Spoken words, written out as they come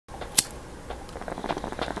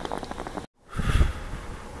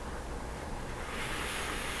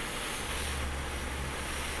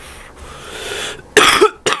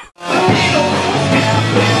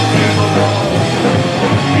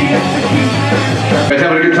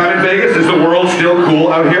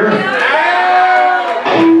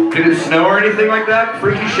snow or anything like that?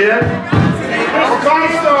 Freaky shit?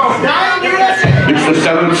 It's the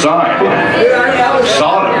seventh sign.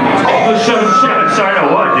 Sodom. The seventh sign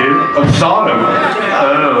of what, dude? Of Sodom.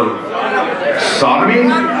 Oh. Sodomy?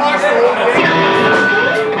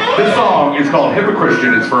 This song is called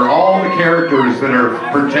Hypochristian. It's for all the characters that are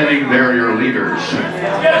pretending they're your leaders.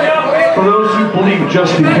 For those who believe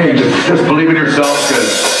just in case. Just believe in yourself,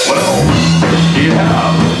 because, well, you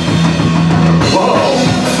have. Whoa.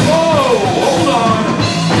 Whoa, hold on.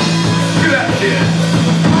 Look at that shit.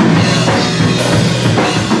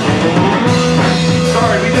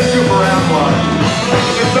 Sorry, we just goof around a lot.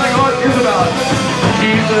 In fact, all it is about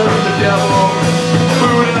Jesus, the devil,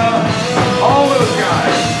 Buddha, all those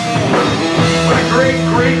guys. What a great,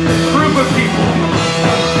 great group of people.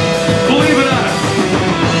 Believe in us.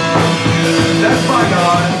 That's my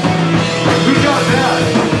God. Who got that?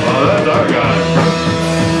 Oh, that's our God.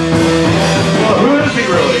 Well, who is he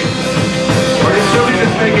really? Or did somebody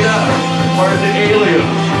just make it up? Or is it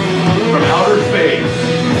aliens from outer space?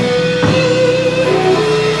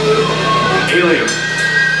 Aliens.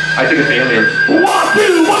 I think it's aliens. One,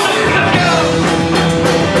 two, one, let's go!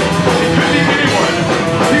 It could be anyone.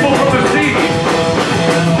 People from the sea.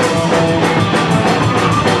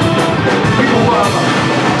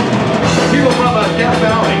 People from Death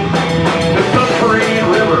Valley. The subterranean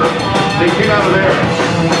river. They came out of there.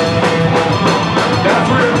 That's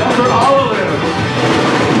where Allah lives.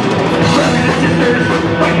 Brothers and sisters,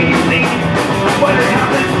 what do you think? What has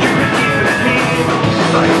happened to Christianity?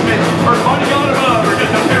 Seismic or money on above or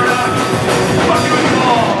just a paradox? Fucking with them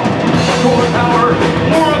all. Control and power,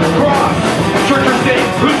 more on the cross. Church or state,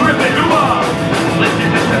 who's ripping, who up?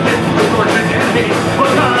 Listen, deception, distortion, and hate.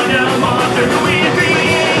 What kind of monster do we be?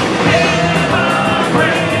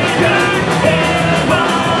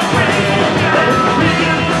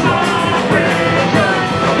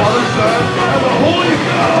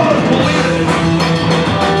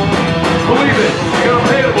 Believe it. You're gonna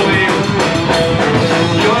pay to believe.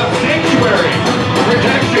 You'll have sanctuary,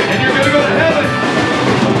 protection, and you're gonna go to heaven.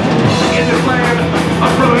 In this land of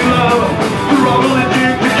brotherly love, through all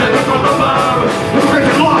religion, together from above. Hypocrites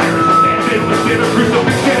and liars, stand in the sin of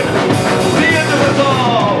crucifixion. The end of us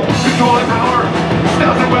all. Control and power,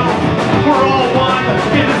 status and wealth. We're all one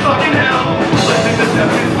in this fucking hell. Blessing,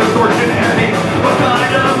 deception, distortion, and hate. What kind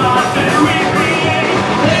of monster do we create?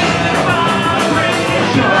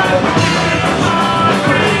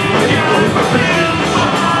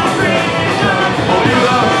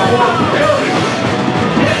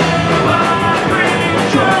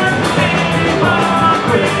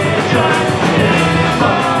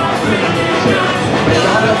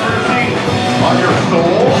 On your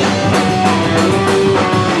soul?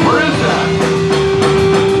 Where is that?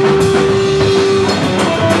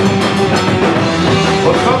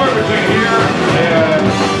 Well, somewhere between here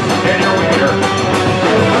and your wiener.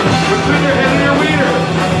 Between your head and your wiener.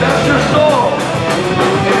 That's your soul.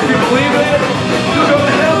 And if you believe it, you'll go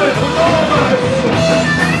to heaven with all of us.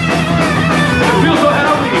 I feel so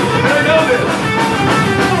happy, and I know this.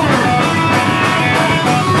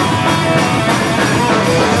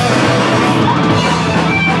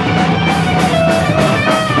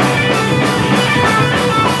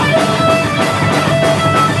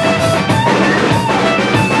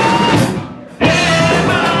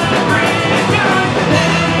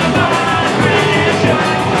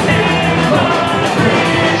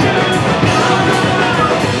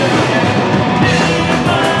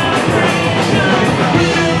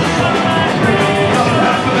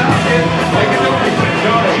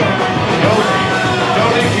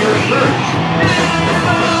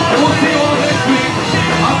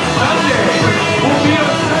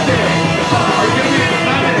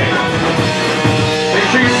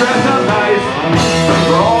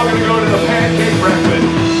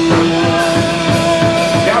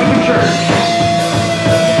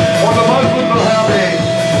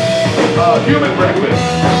 Human breakfast,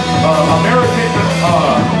 American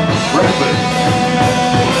breakfast,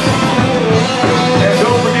 and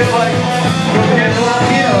don't forget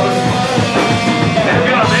Latinos. They've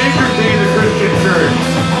got a major thing in the Christian church,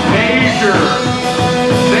 major.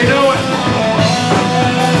 They know it.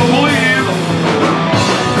 Believe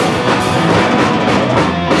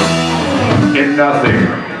in nothing,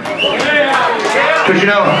 because you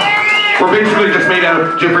know. We're basically just made out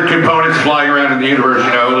of different components flying around in the universe,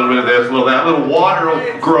 you know, a little bit of this, a little that. A little water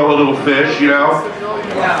will grow a little fish, you know?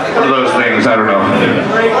 One of those things, I don't know.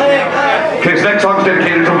 Okay, this next song's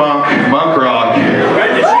dedicated to Monk Rock.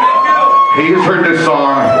 He's heard this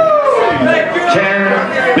song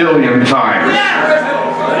 10 billion times.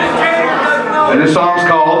 And this song's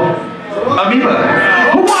called Amoeba.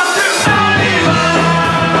 Who wants it?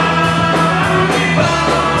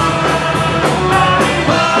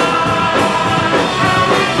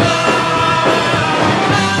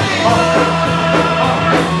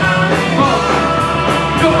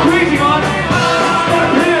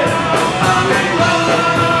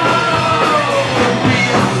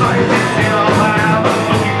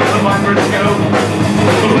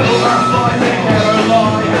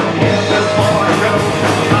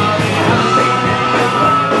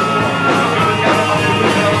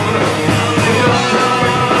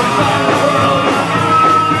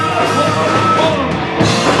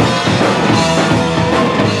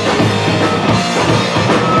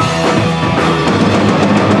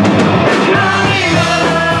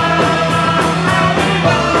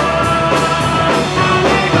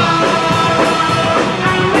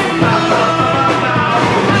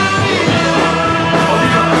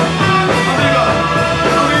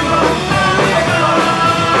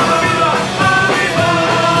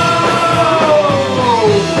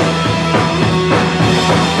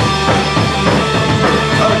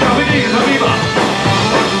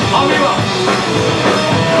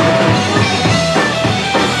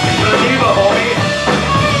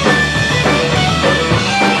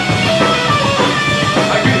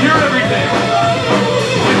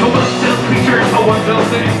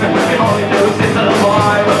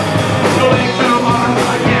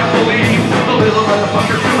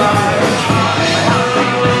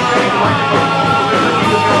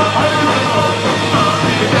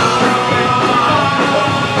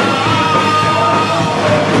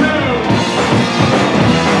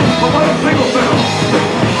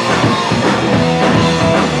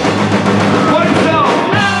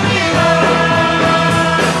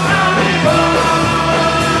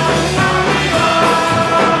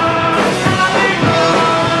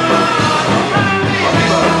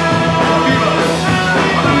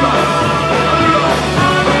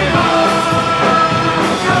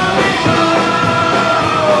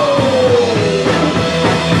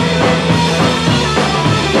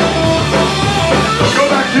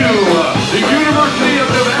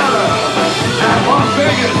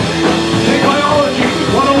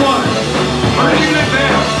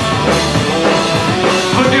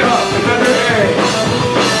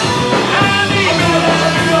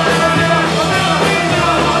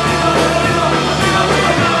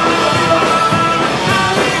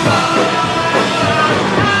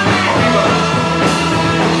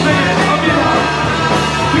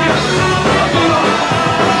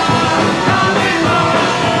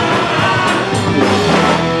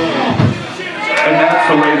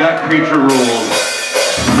 creature rules.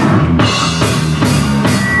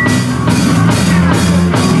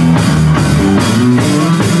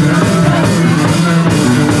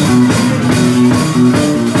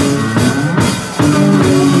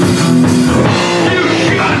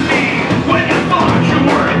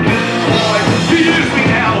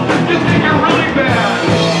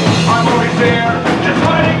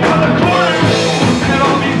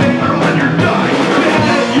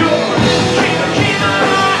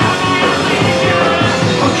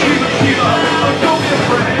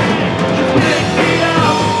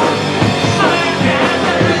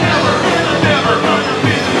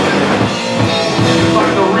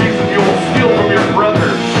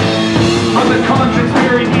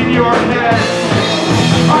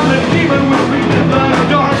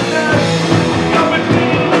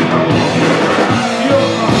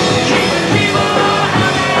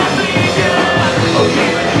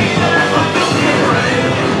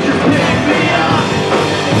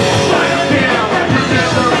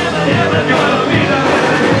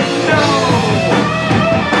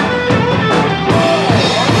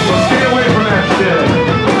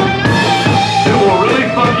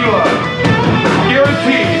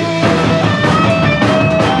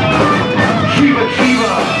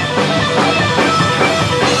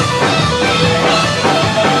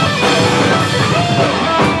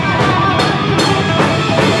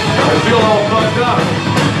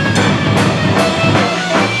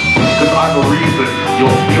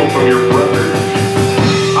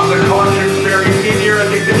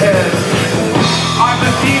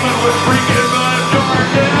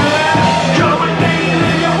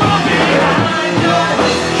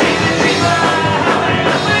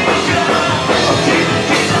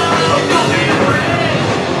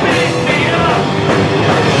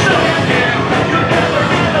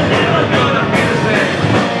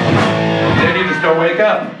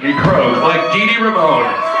 He crows like Dee Dee Ramone.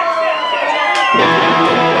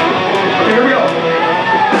 Okay, here we go.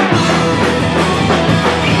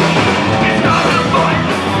 It's not a fight.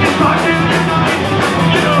 It's not in your night.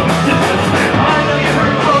 You know the system. I know you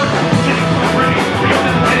heard folks sitting ready. You've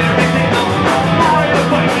been saying everything else. We're ready to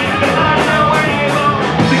fight me. And I know where you go.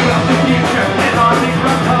 Think about the future. And on these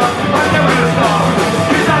rough times, I'm never gonna stop.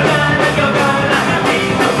 Cause I'm gonna go down and have me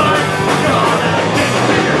some fun. Gonna take it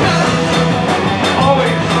to your guns.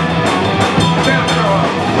 Always.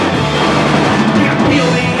 Feel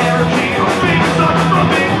the energy of being such from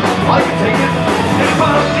me. I can take it. If I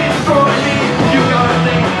don't destroy me, you gotta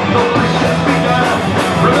think the life has begun.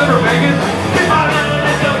 Remember, Vegas? If I let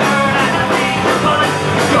it go down, I have me for fun.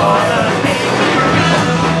 Gotta take your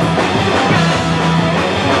guns.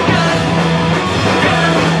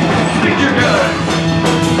 Stick your guns.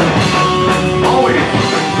 Always.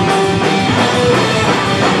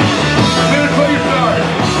 Finish what you started.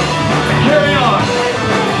 And carry on.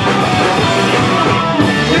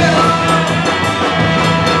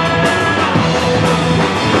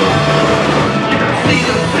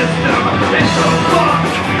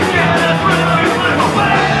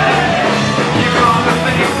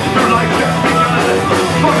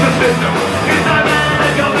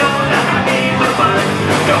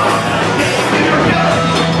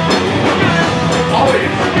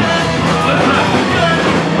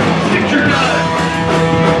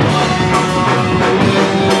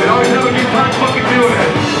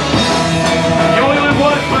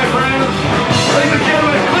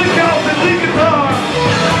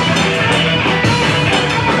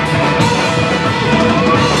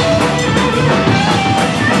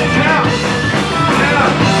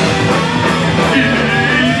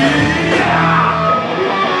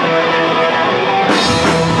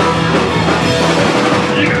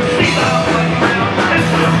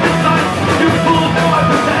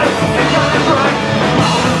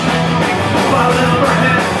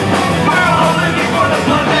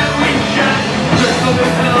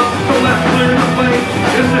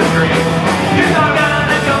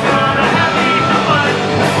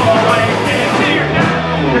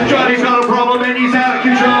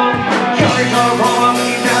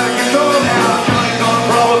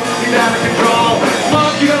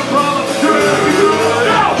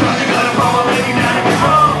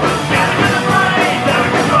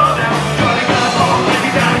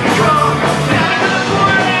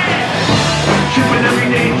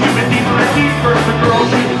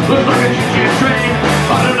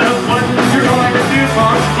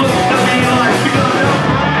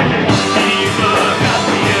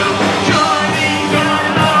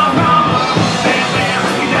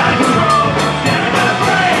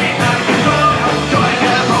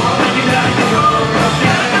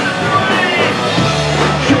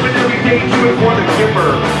 For the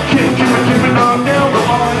Kimber.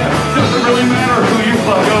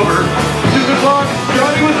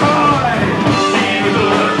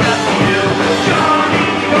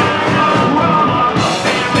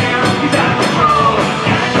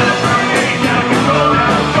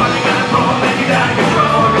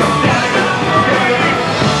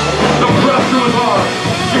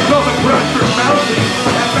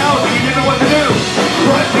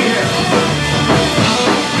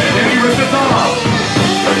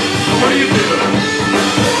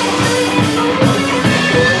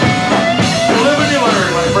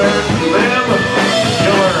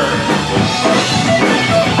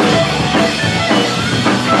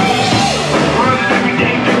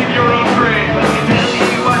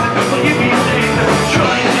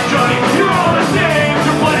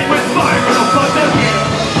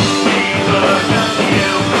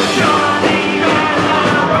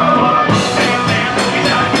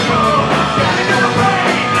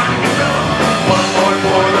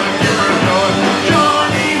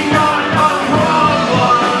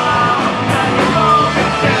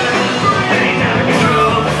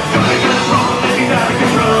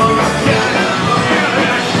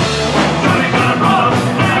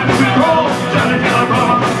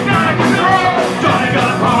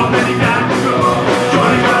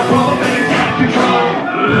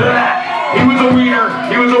 He was a wiener.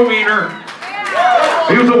 He was a wiener.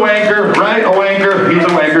 He was a wanker, right? A wanker. He's a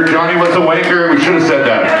wanker. Johnny was a wanker. We should have said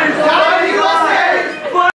that.